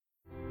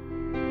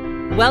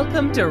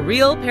Welcome to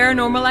Real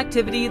Paranormal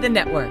Activity, the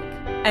network.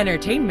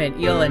 Entertainment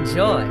you'll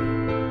enjoy.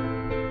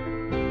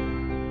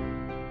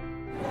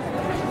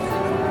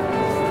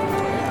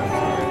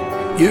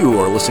 You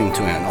are listening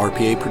to an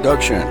RPA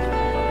production,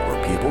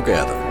 where people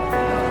gather.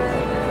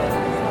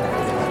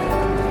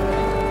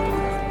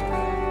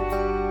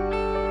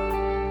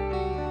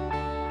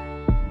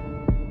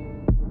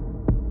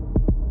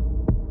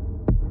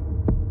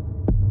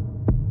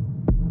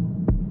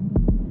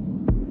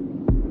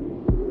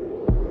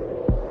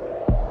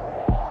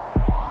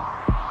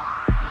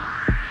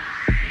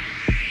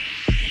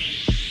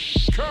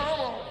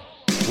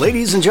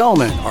 Ladies and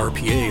gentlemen,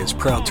 RPA is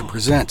proud to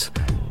present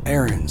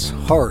Aaron's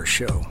Horror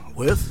Show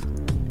with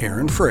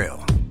Aaron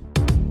Frail.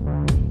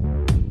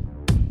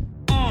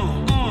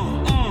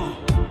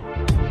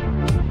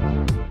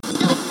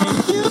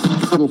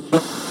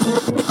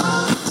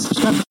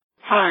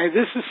 Hi,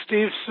 this is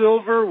Steve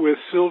Silver with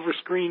Silver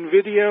Screen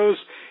Videos,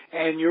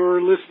 and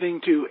you're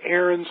listening to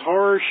Aaron's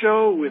Horror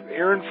Show with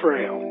Aaron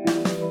Frail.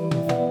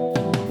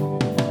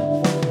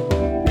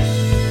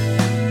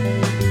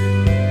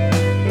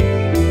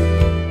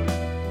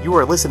 You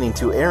are listening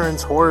to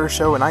Aaron's Horror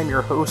Show, and I'm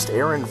your host,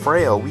 Aaron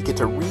Frail. We get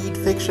to read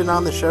fiction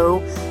on the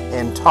show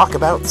and talk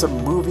about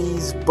some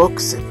movies,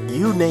 books,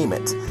 you name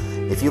it.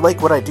 If you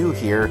like what I do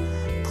here,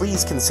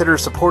 please consider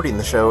supporting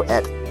the show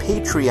at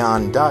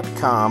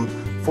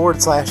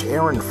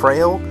patreon.com/Aaron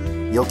Frail.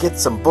 You'll get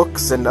some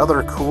books and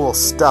other cool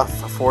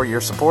stuff for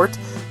your support.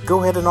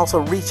 Go ahead and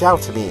also reach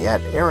out to me at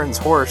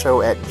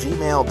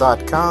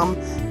aaronshorrorshow@gmail.com,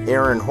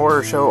 Aaron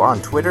Horror Show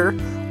on Twitter,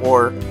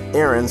 or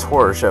Aaron's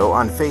Horror Show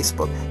on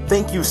Facebook.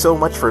 Thank you so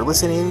much for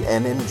listening,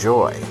 and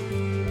enjoy.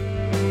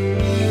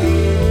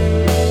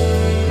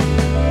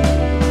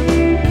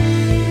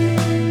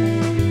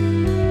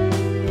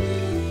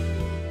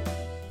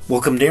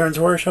 Welcome to Aaron's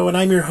Horror Show, and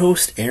I'm your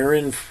host,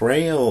 Aaron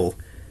Frail.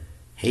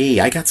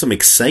 Hey, I got some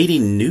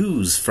exciting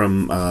news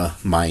from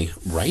my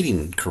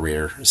writing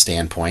career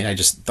standpoint. I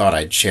just thought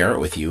I'd share it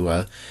with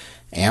you.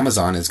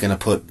 Amazon is going to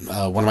put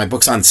one of my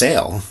books on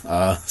sale.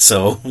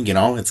 So,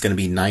 it's going to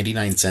be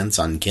 99 cents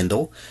on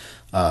Kindle.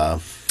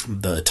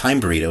 The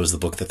Time Burrito is the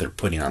book that they're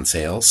putting on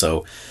sale.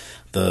 So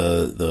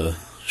the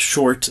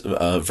short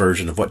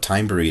version of what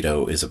Time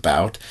Burrito is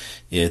about,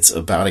 it's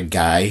about a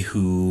guy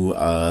who,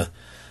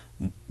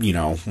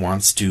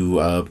 wants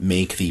to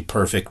make the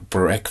perfect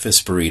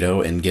breakfast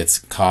burrito and gets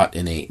caught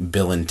in a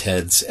Bill and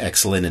Ted's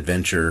Excellent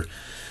Adventure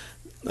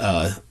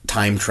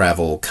time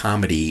travel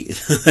comedy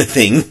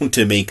thing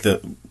to make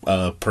the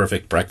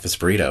perfect breakfast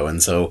burrito.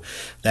 And so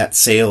that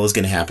sale is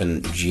going to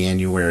happen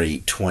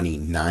January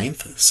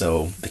 29th.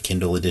 So the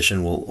Kindle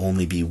edition will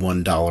only be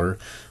 $1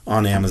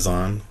 on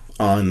Amazon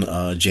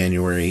on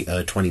January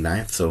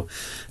 29th. So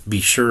be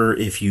sure,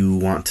 if you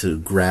want to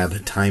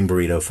grab Time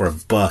Burrito for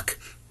 $1,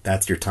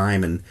 that's your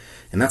time. And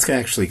that's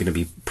actually going to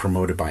be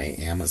promoted by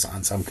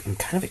Amazon. So I'm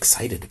kind of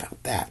excited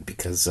about that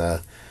because,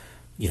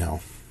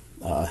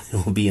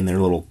 it will be in their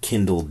little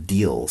Kindle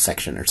deal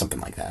section or something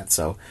like that.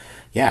 So,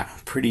 yeah,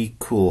 pretty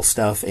cool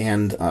stuff.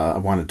 And I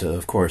wanted to,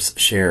 of course,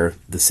 share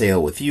the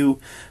sale with you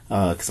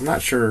because I'm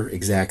not sure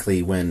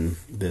exactly when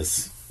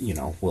this,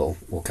 will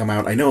come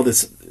out. I know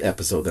this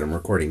episode that I'm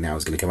recording now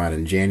is going to come out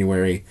in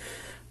January.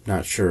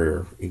 Not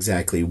sure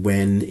exactly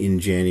when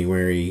in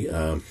January,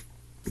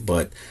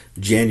 but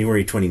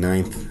January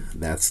 29th,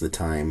 that's the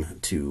time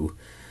to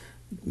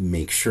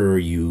make sure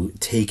you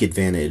take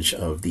advantage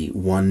of the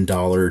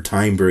 $1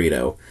 Time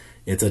Burrito.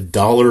 It's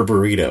 $1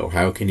 burrito.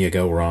 How can you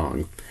go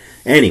wrong?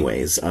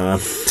 Anyways,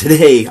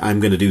 today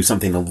I'm going to do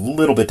something a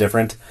little bit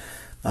different.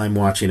 I'm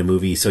watching a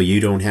movie, so you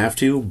don't have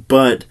to,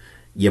 but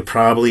you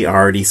probably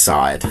already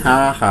saw it.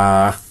 Ha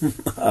ha.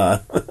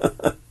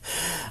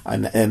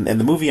 And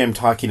the movie I'm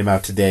talking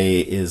about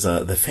today is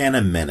The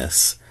Phantom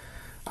Menace.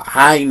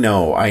 I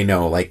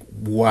know. Like,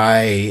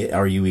 why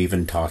are you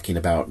even talking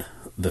about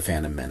The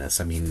Phantom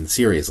Menace? I mean,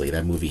 seriously,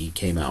 that movie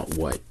came out,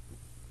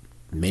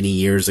 many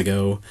years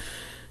ago?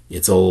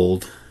 It's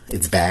old.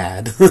 It's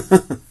bad.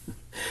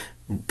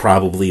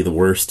 Probably the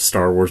worst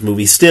Star Wars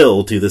movie.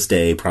 Still, to this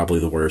day, probably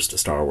the worst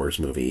Star Wars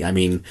movie. I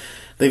mean,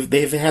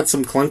 they've had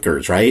some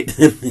clunkers, right?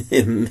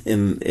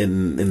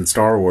 in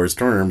Star Wars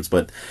terms,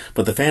 but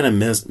The Phantom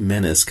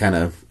Menace kind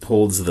of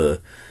holds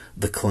the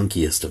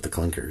clunkiest of the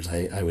clunkers,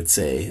 I would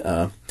say.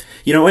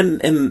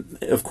 And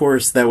of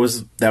course that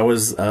was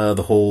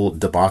the whole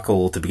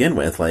debacle to begin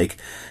with. Like,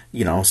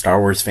 Star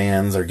Wars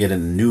fans are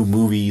getting new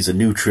movies, a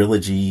new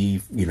trilogy,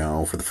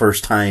 for the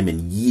first time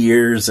in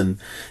years, and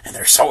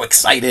they're so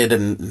excited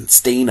and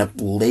staying up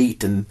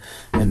late and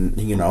I'm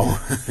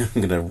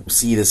gonna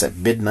see this at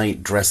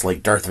midnight dressed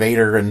like Darth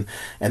Vader, and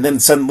then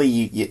suddenly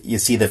you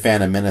see The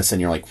Phantom Menace and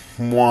you're like,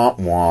 wah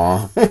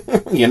wah.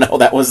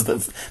 That was the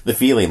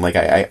feeling. Like,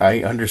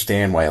 I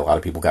understand why a lot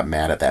of people got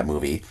mad at that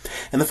movie.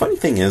 And the funny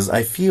thing is,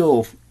 I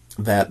feel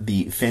that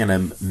The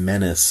Phantom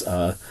Menace,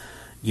 it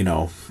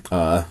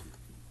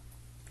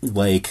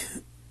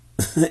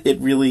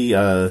really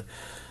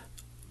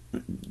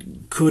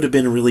could have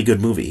been a really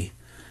good movie.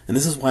 And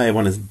this is why I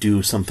want to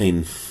do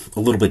something a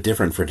little bit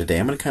different for today.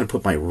 I'm going to kind of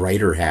put my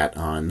writer hat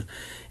on,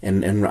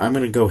 and I'm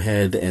going to go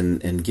ahead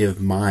and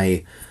give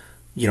my,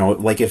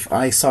 like if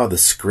I saw the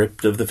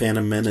script of The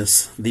Phantom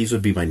Menace, these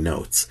would be my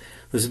notes.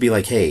 This would be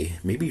like, hey,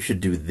 maybe you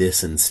should do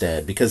this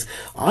instead. Because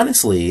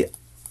honestly,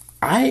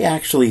 I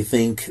actually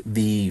think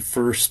the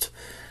first,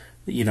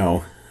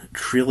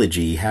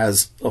 trilogy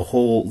has a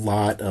whole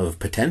lot of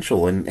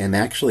potential, and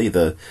actually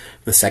the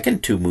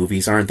second two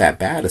movies aren't that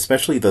bad,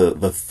 especially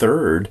the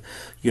third,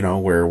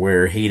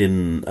 where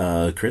Hayden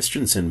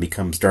Christensen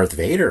becomes Darth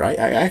Vader.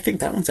 I think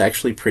that one's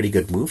actually a pretty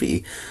good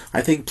movie.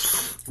 I think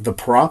the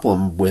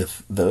problem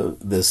with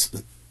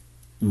this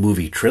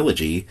movie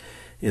trilogy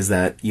is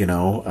that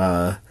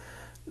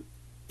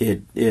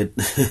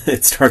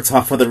it starts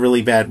off with a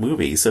really bad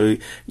movie, so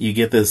you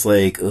get this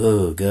like,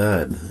 oh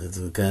god, it's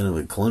a kind of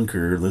a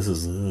clunker, this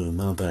is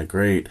not that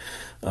great,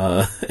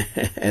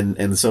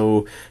 and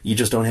so you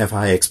just don't have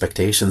high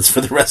expectations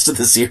for the rest of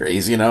the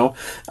series, but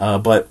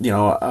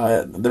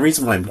the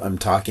reason why I'm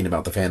talking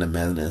about The Phantom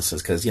Menace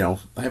is because I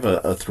have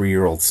a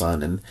 3-year-old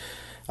son, and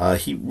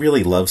he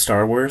really loves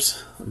Star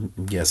Wars. I'm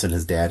guessing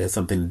his dad has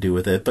something to do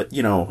with it, but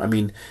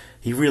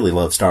he really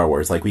loves Star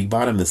Wars. Like, we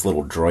bought him this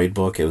little droid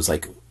book. It was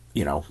like,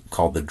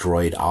 called the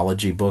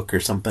Droidology book or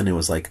something. It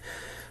was like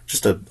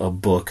just a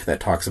book that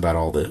talks about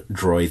all the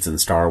droids in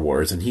Star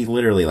Wars, and he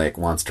literally like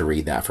wants to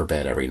read that for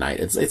bed every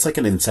night. It's like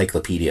an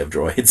encyclopedia of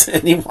droids,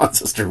 and he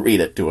wants us to read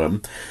it to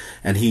him.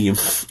 And he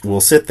will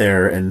sit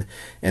there and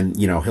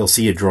he'll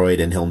see a droid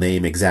and he'll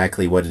name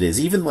exactly what it is,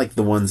 even like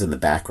the ones in the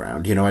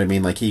background. You know what I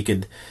mean? Like he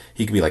could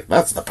be like,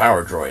 that's the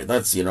power droid,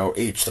 that's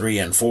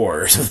H3N4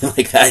 or something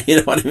like that. You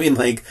know what I mean?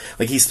 Like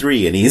he's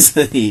 3 and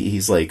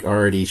he's like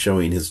already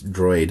showing his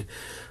droid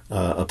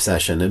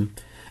obsession,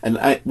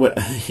 and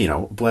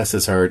bless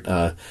his heart,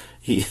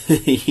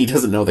 he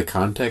doesn't know the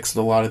context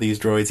of a lot of these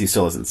droids. He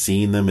still hasn't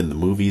seen them in the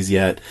movies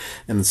yet,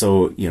 and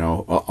so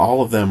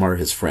all of them are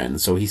his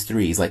friends. So he's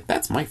 3. He's like,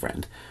 that's my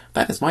friend.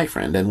 That is my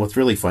friend. And what's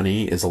really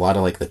funny is a lot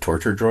of like the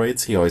torture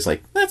droids. He always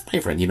like, that's my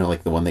friend.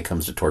 Like the one that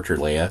comes to torture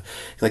Leia.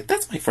 He's like,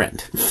 that's my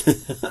friend.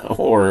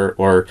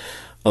 or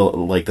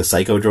like the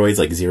psycho droids,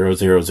 like 000.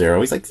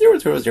 He's like,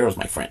 000 is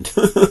my friend.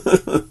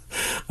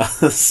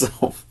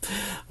 So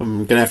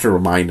I'm gonna have to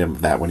remind him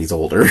of that when he's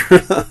older,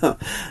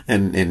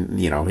 and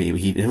he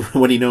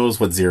when he knows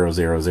what 000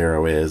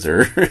 is,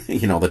 or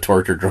the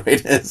torture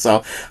droid is.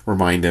 So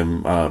remind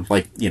him,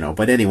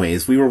 But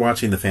anyways, we were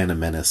watching The Phantom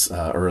Menace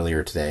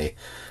earlier today,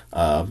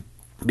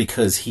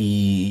 because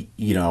he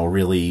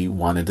really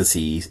wanted to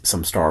see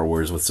some Star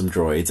Wars with some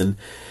droids, and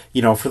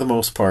for the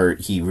most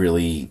part he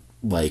really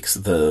likes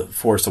The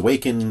Force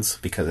Awakens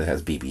because it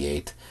has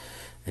BB-8.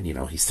 And,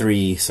 he's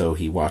 3, so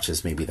he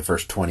watches maybe the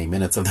first 20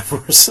 minutes of The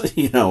Force,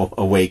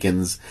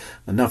 Awakens,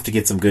 enough to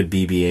get some good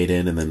BB-8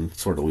 in, and then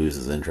sort of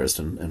loses interest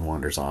and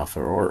wanders off,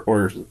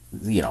 or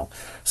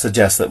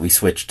suggests that we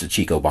switch to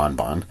Chico Bon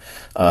Bon.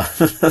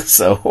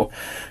 So,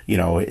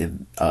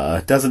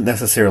 it doesn't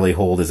necessarily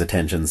hold his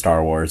attention,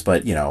 Star Wars,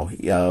 but,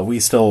 we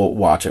still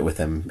watch it with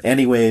him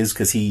anyways,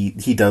 because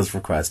he does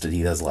request it,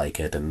 he does like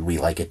it, and we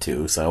like it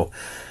too, so...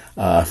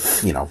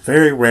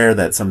 very rare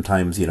that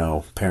sometimes,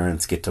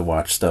 parents get to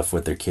watch stuff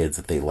with their kids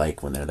that they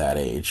like when they're that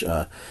age.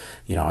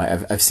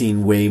 I've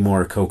seen way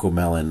more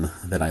CoComelon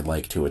than I'd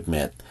like to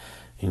admit.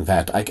 In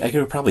fact, I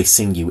could probably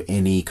sing you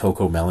any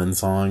CoComelon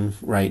song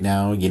right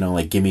now.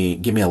 Like give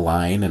me a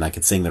line and I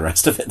could sing the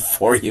rest of it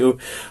for you.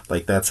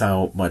 Like that's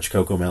how much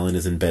CoComelon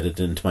is embedded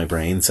into my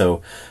brain.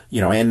 So,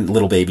 and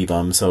Little Baby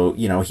Bum. So,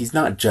 he's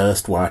not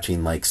just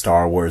watching like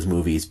Star Wars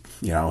movies,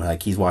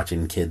 like he's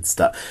watching kids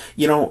stuff.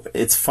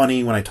 It's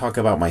funny when I talk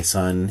about my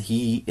son,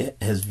 he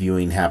has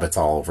viewing habits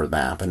all over the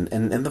map.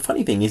 And the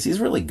funny thing is he's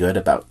really good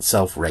about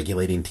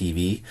self-regulating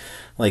TV.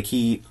 Like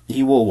he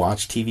will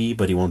watch TV,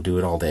 but he won't do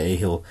it all day.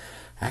 He'll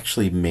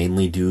actually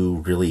mainly do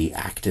really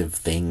active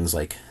things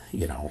like,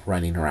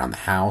 running around the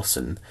house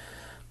and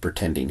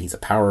pretending he's a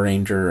Power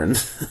Ranger,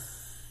 and,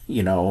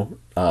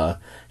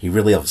 he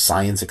really loves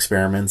science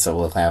experiments, so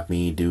he'll have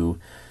me do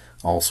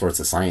all sorts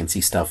of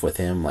sciencey stuff with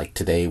him. Like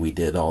today we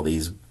did all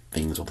these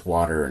things with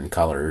water and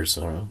colors.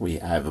 I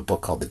have a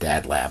book called The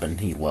Dad Lab,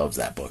 and he loves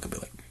that book. I'll be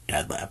like,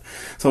 Dad Lab.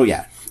 So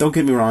yeah, don't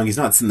get me wrong, he's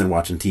not sitting there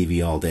watching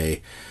TV all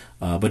day.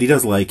 But he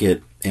does like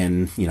it,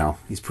 and,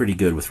 he's pretty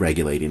good with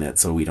regulating it,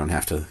 so we don't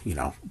have to,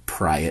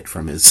 pry it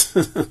from his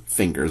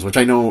fingers, which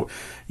I know,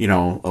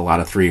 a lot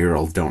of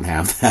 3-year-olds don't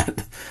have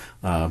that.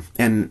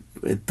 And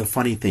the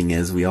funny thing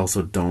is, we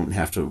also don't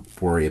have to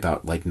worry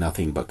about, like,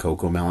 nothing but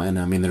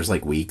CoComelon. I mean, there's,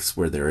 like, weeks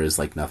where there is,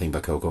 like, nothing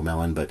but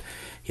CoComelon, but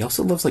he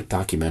also loves, like,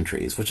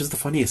 documentaries, which is the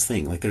funniest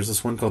thing. Like, there's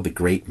this one called The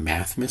Great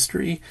Math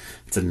Mystery.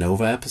 It's a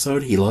Nova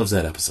episode. He loves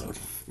that episode.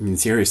 I mean,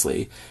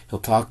 seriously,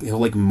 he'll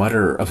like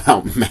mutter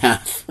about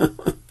math,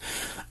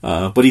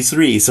 but he's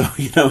 3, so,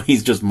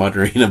 he's just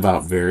muttering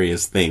about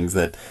various things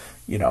that,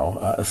 he's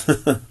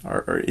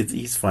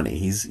funny.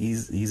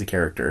 He's a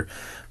character.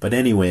 But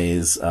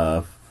anyways,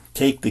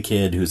 take the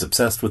kid who's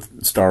obsessed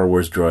with Star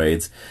Wars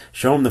droids,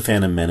 show him the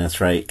Phantom Menace,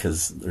 right?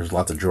 Because there's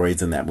lots of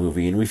droids in that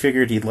movie, and we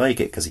figured he'd like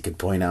it because he could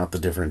point out the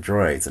different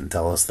droids and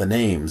tell us the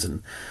names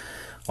and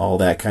all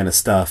that kind of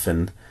stuff.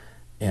 And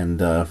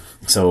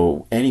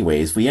so,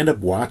 anyways, we end up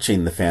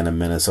watching the Phantom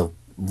Menace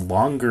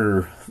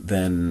longer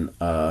than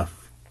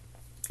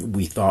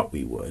we thought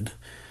we would.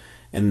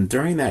 And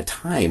during that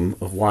time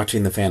of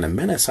watching the Phantom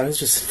Menace, I was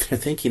just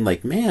thinking,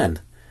 like, man,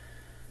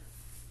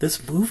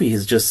 this movie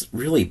is just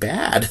really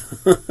bad.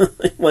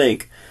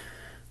 like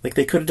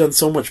they could have done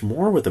so much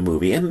more with the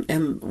movie.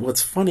 And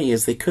what's funny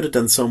is they could have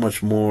done so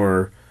much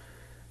more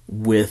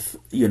with,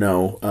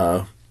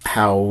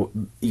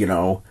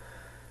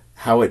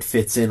 how it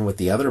fits in with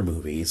the other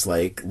movies.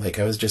 Like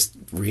I was just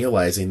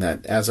realizing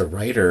that as a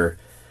writer,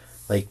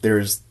 like,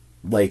 there's,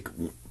 like,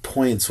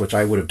 points which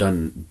I would have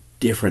done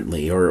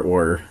differently,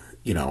 or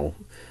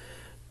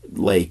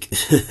like,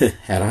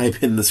 had I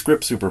been the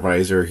script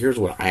supervisor, here's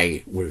what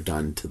I would have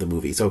done to the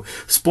movie. So,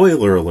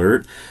 spoiler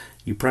alert,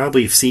 you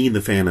probably have seen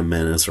The Phantom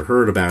Menace or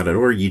heard about it,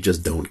 or you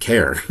just don't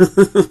care.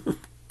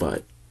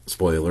 But,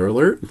 spoiler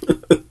alert.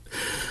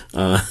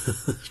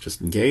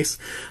 Just in case.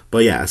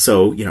 But yeah,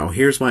 so,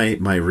 here's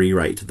my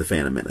rewrite to The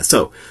Phantom Menace.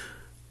 So,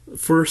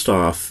 first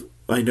off,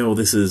 I know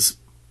this is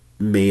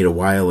made a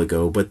while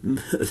ago, but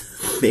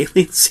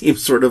aliens seem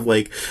sort of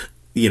like,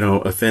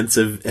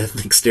 offensive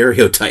ethnic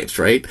stereotypes,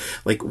 right?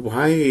 Like,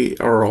 why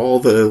are all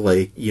the,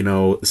 like,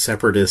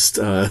 separatist,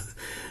 why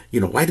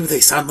do they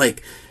sound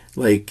like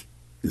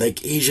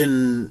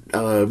Asian,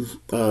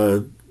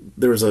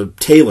 there was a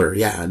tailor,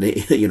 and,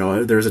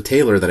 there was a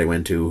tailor that I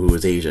went to who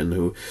was Asian,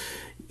 who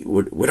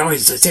would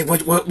always say, what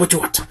you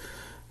want?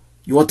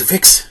 You want to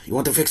fix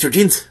your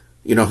jeans?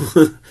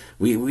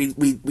 We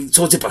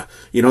sew zipper.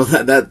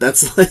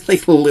 That's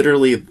like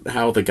literally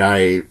how the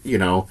guy,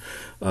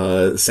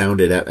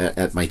 sounded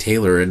at my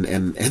tailor,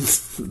 and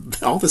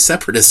all the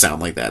separatists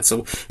sound like that.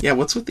 So yeah,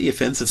 what's with the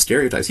offensive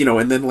stereotypes?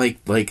 And then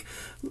like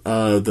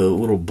the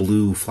little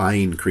blue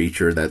flying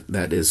creature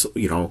that is,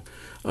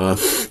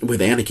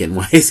 with Anakin,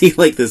 why is he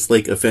like this,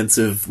 like,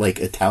 offensive, like,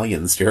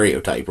 Italian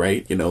stereotype,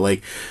 right?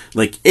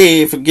 Like,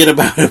 hey, forget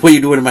about it, what are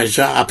you doing in my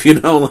shop?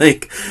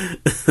 Like,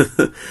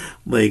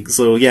 like,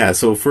 so yeah,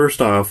 so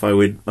first off, I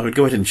would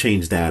go ahead and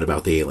change that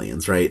about the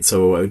aliens, right?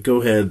 So I would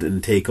go ahead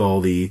and take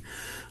all the,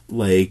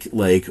 like,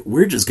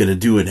 we're just gonna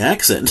do an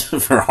accent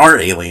for our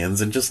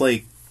aliens, and just,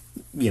 like,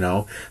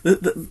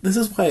 this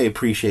is why I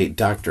appreciate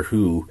Doctor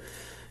Who.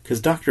 Because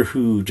Doctor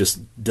Who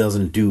just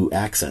doesn't do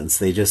accents.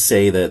 They just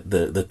say that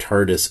the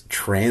TARDIS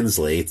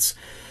translates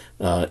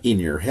in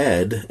your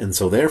head, and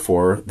so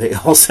therefore they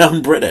all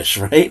sound British,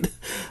 right?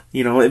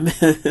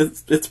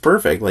 It's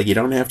perfect. Like, you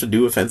don't have to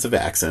do offensive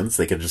accents.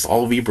 They could just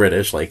all be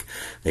British. Like,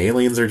 the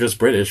aliens are just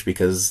British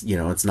because,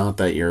 it's not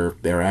that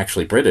they're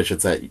actually British.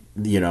 It's that,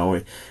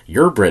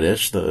 you're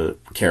British, the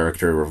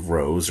character of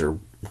Rose or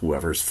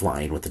whoever's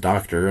flying with the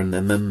Doctor, and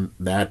then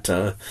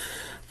that...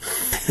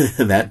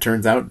 that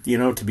turns out,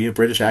 to be a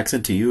British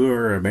accent to you,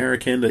 or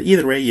American.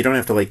 Either way, you don't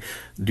have to, like,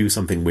 do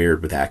something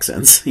weird with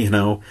accents,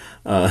 to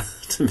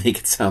make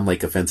it sound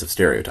like offensive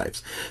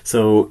stereotypes.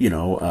 So,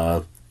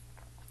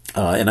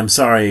 and I'm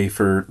sorry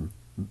for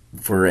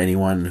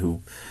anyone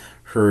who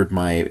heard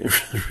my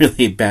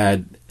really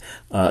bad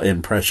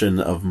impression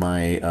of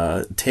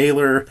my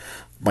tailor.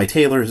 My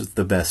tailor is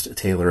the best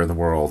tailor in the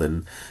world,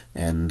 and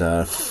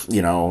if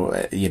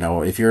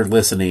you're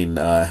listening,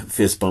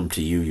 fist bump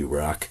to you, you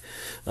rock.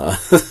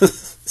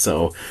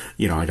 So,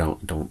 I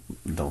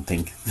don't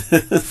think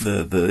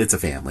it's a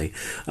family,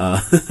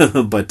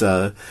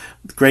 but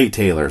great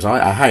tailors.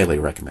 I highly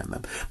recommend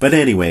them. But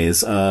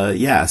anyways,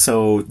 yeah.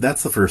 So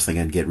that's the first thing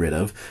I'd get rid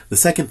of. The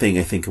second thing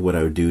I think what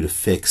I would do to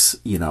fix,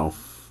 the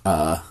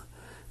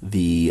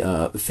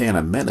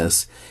Phantom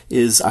Menace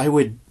is I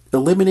would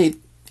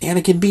eliminate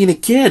Anakin being a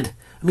kid.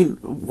 I mean,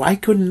 why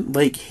couldn't,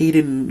 like,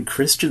 Hayden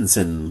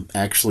Christensen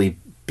actually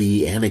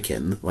be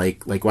Anakin?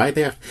 Like why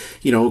they have,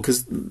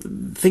 because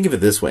think of it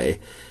this way.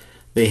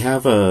 They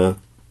have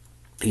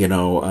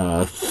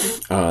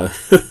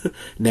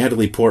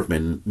Natalie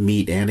Portman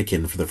meet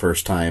Anakin for the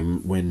first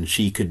time when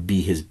she could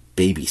be his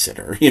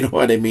babysitter. You know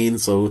what I mean?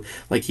 So,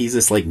 like, he's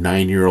this, like,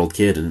 9-year-old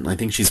kid, and I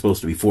think she's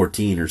supposed to be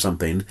 14 or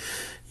something,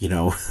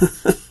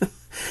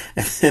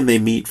 and they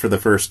meet for the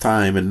first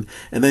time, and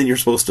then you're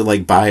supposed to,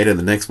 like, buy it in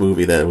the next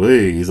movie that,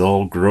 hey, he's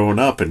all grown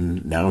up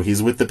and now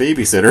he's with the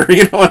babysitter.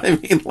 You know what I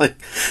mean? Like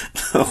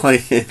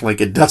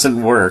it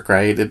doesn't work,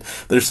 right?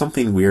 There's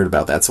something weird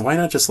about that. So why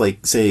not just,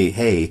 like, say,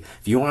 hey,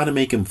 if you want to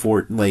make him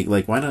why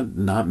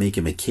not make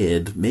him a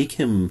kid? Make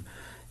him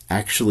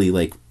actually,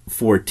 like,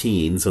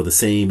 14, so the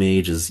same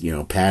age as,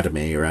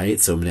 Padme, right?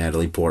 So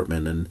Natalie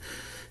Portman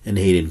and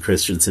Hayden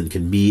Christensen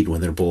can meet when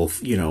they're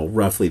both,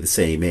 roughly the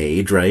same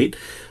age, right?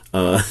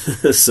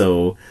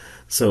 So,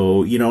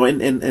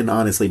 and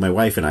honestly, my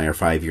wife and I are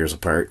 5 years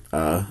apart.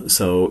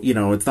 So,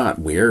 it's not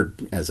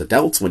weird as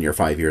adults when you're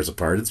 5 years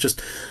apart. It's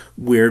just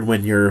weird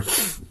when you're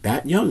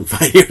that young,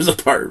 5 years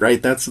apart, right?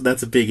 That's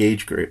a big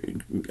age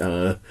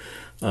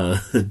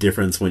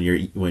difference when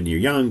you're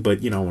young.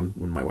 But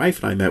when my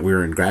wife and I met, we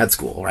were in grad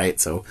school, right?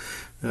 So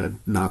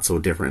not so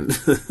different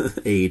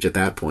age at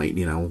that point.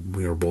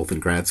 We were both in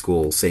grad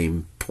school,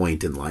 same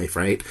point in life,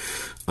 right?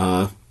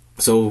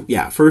 So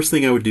yeah, first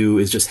thing I would do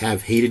is just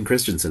have Hayden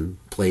Christensen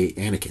play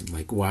Anakin.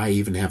 Like, why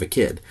even have a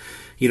kid?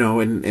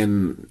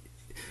 And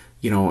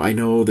I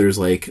know there's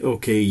like,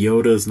 okay,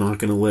 Yoda's not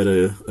going to let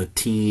a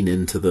teen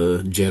into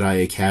the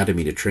Jedi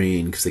Academy to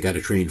train because they got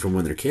to train from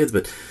when they're kids,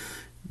 but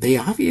they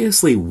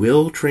obviously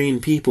will train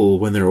people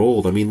when they're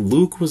old. I mean,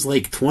 Luke was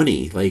like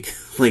 20. Like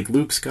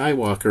Luke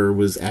Skywalker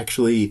was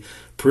actually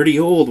pretty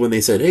old when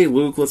they said, hey,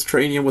 Luke, let's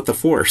train you with the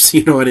Force.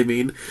 You know what I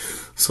mean?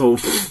 So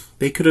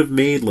they could have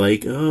made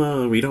like,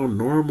 we don't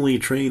normally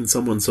train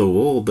someone so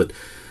old, but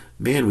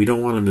man, we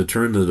don't want him to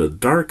turn to the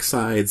dark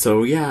side.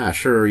 So yeah,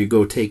 sure, you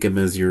go take him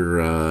as your,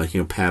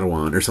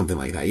 Padawan or something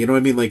like that. You know what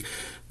I mean? Like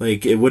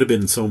it would have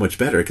been so much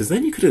better, because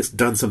then you could have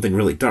done something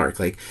really dark.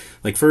 Like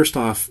first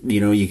off,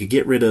 you could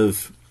get rid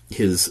of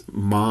his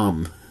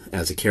mom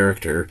as a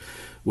character,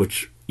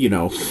 which, I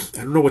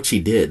don't know what she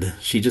did.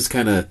 She just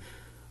kind of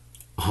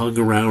hung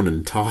around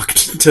and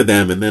talked to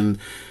them, and then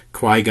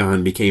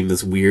Qui-Gon became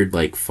this weird,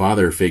 like,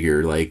 father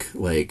figure, like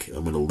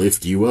I'm gonna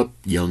lift you up,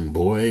 young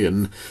boy,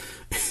 and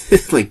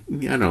like,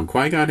 I don't know,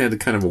 Qui-Gon had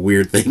kind of a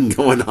weird thing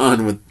going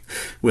on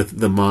with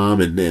the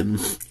mom and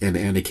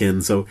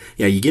Anakin. So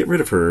yeah, you get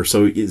rid of her.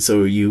 So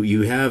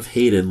you have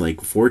Hayden,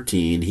 like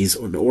 14. He's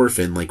an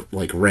orphan,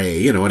 like Rey.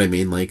 You know what I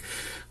mean? Like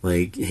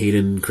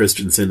Hayden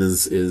Christensen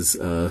is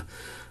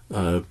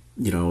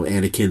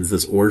Anakin's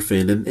this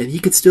orphan, and he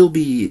could still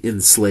be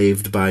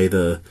enslaved by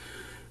the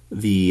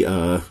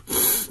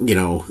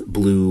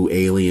blue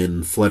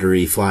alien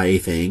fluttery fly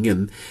thing,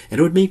 and it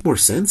would make more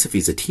sense if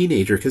he's a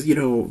teenager, because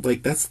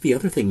that's the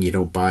other thing you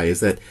don't buy, is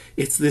that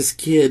it's this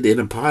kid in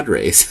a pod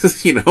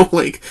race. It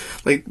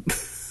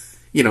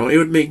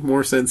would make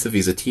more sense if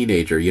he's a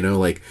teenager,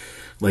 like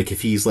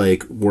if he's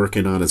like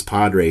working on his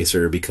pod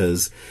racer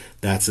because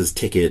that's his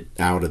ticket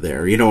out of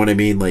there. You know what I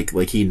mean? Like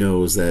he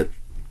knows that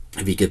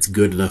if he gets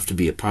good enough to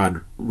be a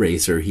pod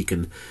racer, he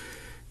can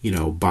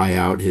buy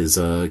out his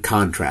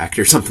contract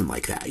or something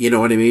like that. You know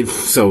what I mean?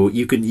 So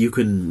you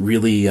can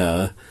really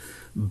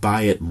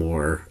buy it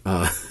more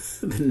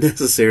than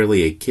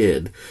necessarily a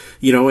kid.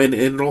 And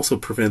it also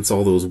prevents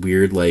all those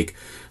weird like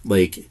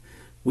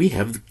we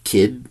have the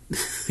kid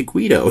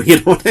Guido. You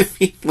know what I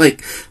mean?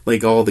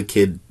 Like all the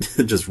kid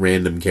just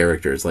random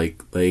characters.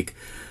 Like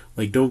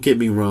don't get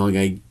me wrong.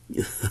 I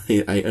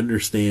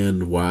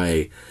understand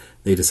why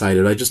they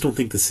decided. I just don't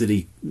think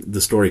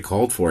the story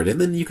called for it. And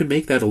then you can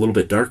make that a little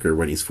bit darker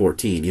when he's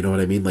 14. You know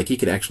what I mean? Like he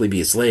could actually be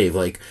a slave.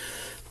 Like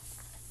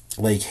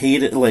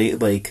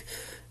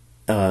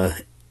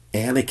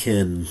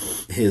Anakin,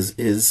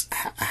 his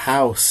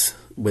house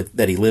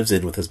that he lives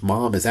in with his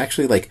mom is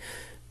actually like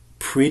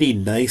pretty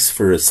nice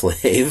for a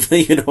slave.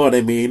 You know what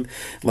I mean?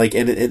 Like,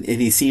 and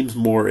he seems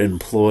more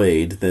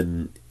employed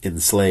than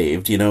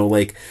enslaved.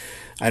 Like,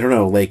 I don't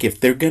know, like, if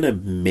they're gonna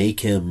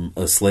make him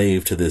a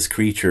slave to this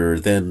creature,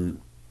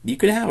 then you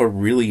could have a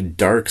really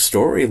dark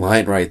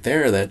storyline right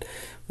there, that,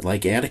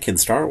 like, Anakin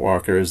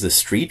Starwalker is this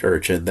street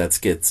urchin that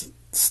gets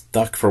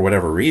stuck for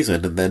whatever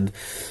reason, and then,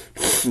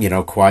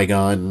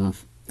 Qui-Gon,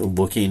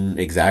 looking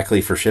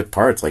exactly for ship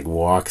parts, like,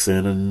 walks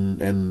in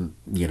and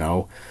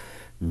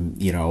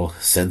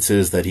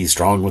senses that he's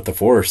strong with the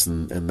Force,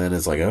 and then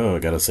it's like, oh, I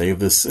gotta save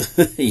this,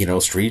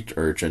 street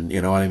urchin,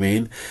 you know what I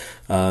mean?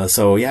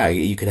 So yeah,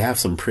 you could have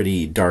some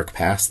pretty dark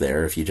past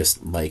there if you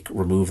just, like,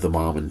 remove the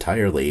mom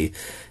entirely.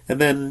 And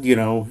then,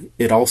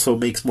 it also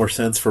makes more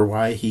sense for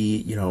why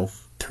he,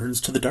 turns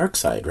to the dark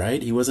side,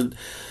 right? He wasn't,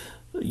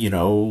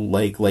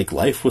 like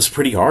life was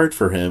pretty hard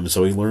for him,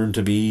 so he learned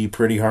to be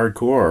pretty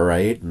hardcore,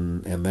 right?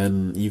 And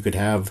then you could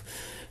have,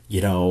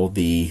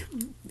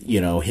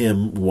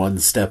 him one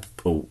step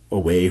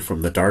away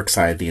from the dark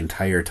side the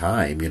entire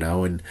time,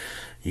 and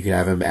you could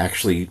have him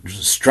actually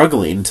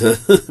struggling to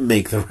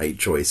make the right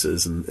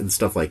choices and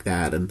stuff like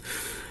that. And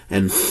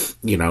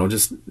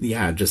just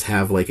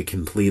have like a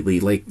completely,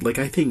 like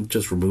I think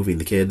just removing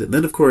the kid. And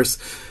then of course,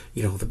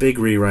 the big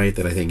rewrite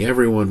that I think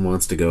everyone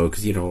wants to go,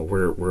 because,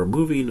 we're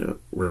removing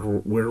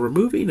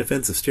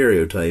offensive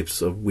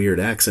stereotypes of weird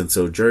accents.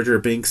 So Jar Jar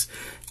Binks,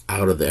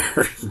 out of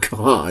there.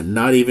 Gone.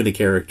 Not even a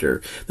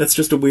character. That's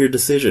just a weird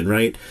decision,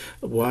 right?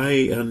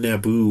 Why on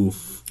Naboo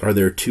are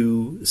there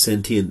two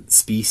sentient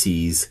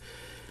species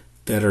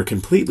that are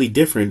completely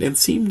different and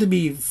seem to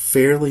be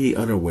fairly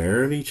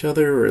unaware of each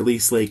other, or at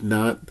least, like,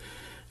 not,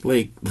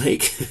 like,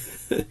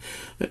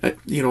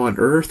 on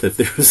Earth, if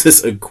there was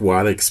this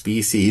aquatic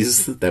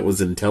species that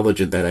was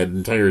intelligent, that had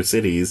entire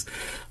cities,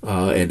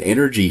 and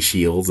energy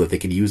shields that they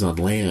could use on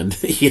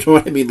land, you know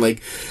what I mean?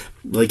 Like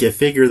I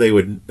figure they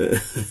would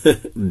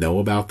know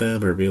about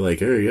them, or be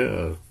like, oh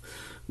yeah,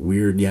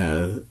 weird,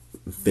 yeah,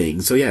 thing.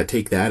 So yeah,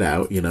 take that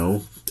out,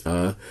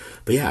 but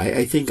yeah,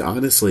 I think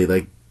honestly,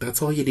 like,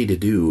 that's all you need to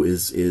do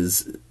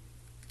is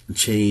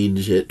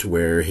change it to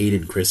where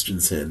Hayden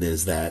Christensen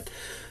is that,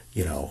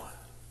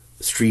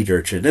 street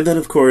urchin. And then,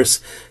 of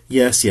course,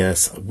 yes,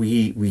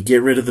 we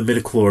get rid of the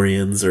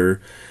midichlorians,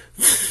 or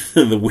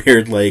the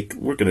weird, like,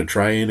 we're going to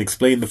try and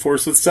explain the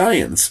Force with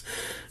science.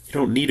 You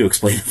don't need to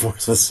explain the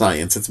Force with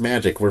science. It's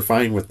magic. We're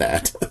fine with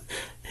that.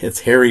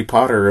 It's Harry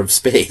Potter of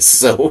space,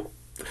 so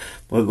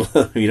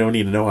we don't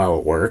need to know how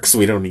it works.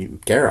 We don't even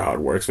care how it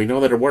works. We know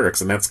that it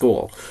works, and that's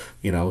cool.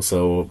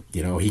 So,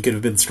 he could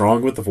have been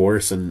strong with the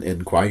Force,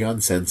 and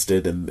Qui-Gon sensed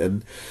it,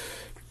 and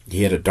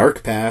he had a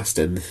dark past,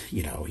 and,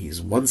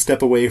 he's one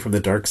step away from the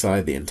dark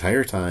side the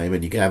entire time,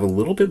 and you can have a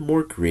little bit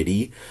more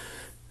gritty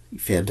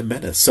Phantom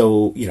Menace.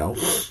 So,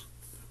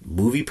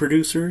 movie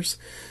producers,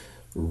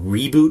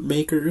 reboot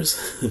makers,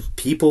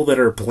 people that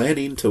are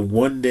planning to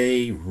one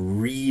day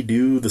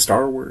redo the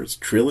Star Wars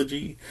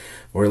trilogy,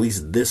 or at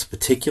least this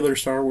particular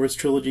Star Wars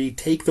trilogy,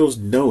 take those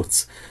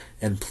notes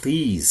and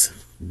please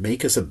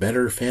make us a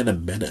better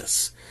Phantom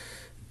Menace.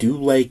 Do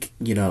like,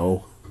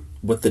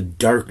 what the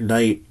Dark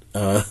Knight,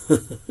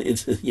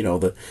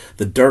 the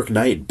Dark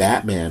Knight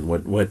Batman,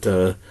 what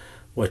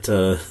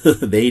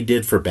they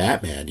did for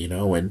Batman,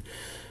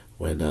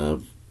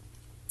 when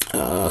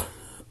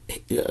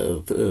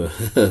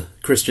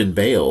Christian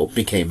Bale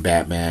became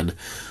Batman.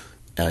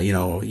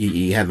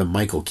 You had the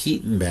Michael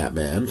Keaton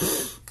Batman,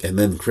 and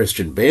then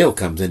Christian Bale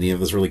comes in, you have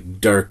this really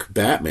dark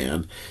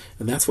Batman,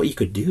 and that's what you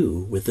could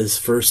do with this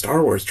first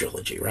Star Wars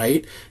trilogy,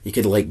 right? You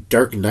could, like,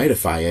 Dark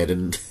Knightify it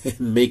and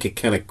make it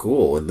kind of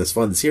cool in this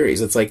fun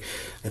series. It's like,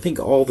 I think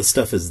all the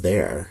stuff is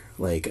there.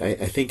 Like,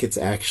 I think it's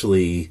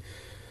actually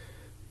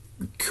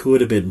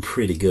could have been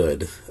pretty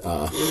good,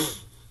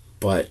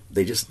 but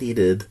they just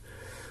needed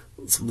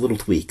some little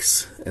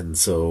tweaks, and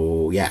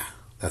so, yeah,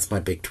 that's my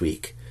big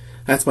tweak.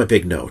 That's my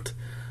big note.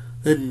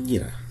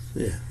 And,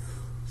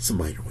 some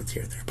minor ones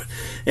here and there. But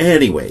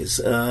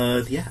anyways,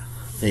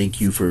 thank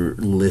you for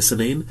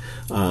listening.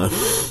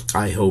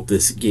 I hope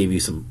this gave you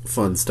some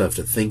fun stuff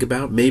to think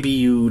about. Maybe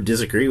you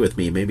disagree with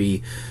me.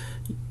 Maybe,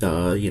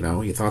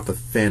 you thought the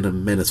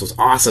Phantom Menace was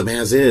awesome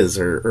as is,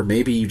 or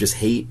maybe you just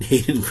hate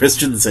Hayden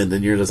Christensen,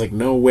 and you're just like,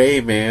 no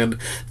way, man.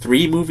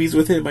 3 movies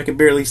with him, I can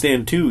barely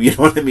stand 2. You know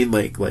what I mean?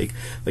 Like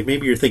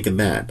maybe you're thinking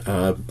that.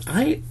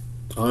 I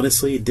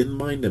honestly didn't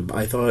mind him.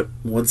 I thought,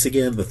 once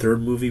again, the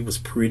 3rd movie was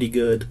pretty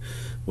good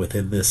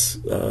within this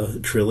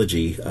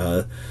trilogy.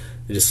 I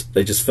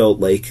just felt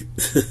like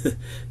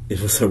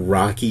it was a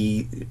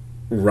rocky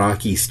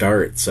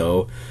start.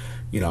 So,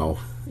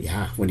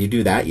 when you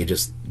do that, you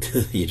just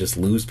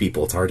lose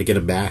people. It's hard to get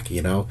them back.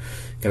 Got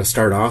to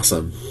start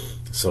awesome,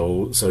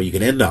 so you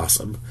can end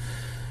awesome,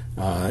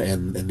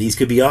 and these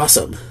could be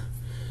awesome.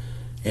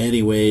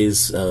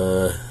 Anyways,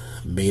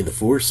 may the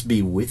Force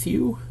be with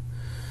you.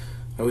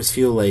 I always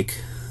feel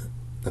like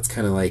that's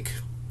kind of like,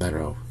 I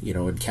don't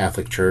know, in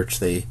Catholic Church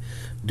they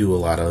do a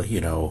lot of,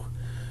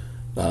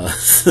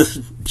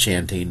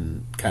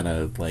 chanting, kind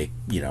of like,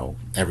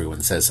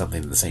 everyone says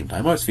something at the same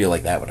time. I always feel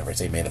like that whenever I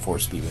say may the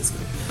Force be with you.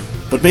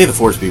 But may the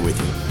Force be with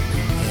you.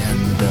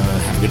 And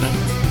have a good night.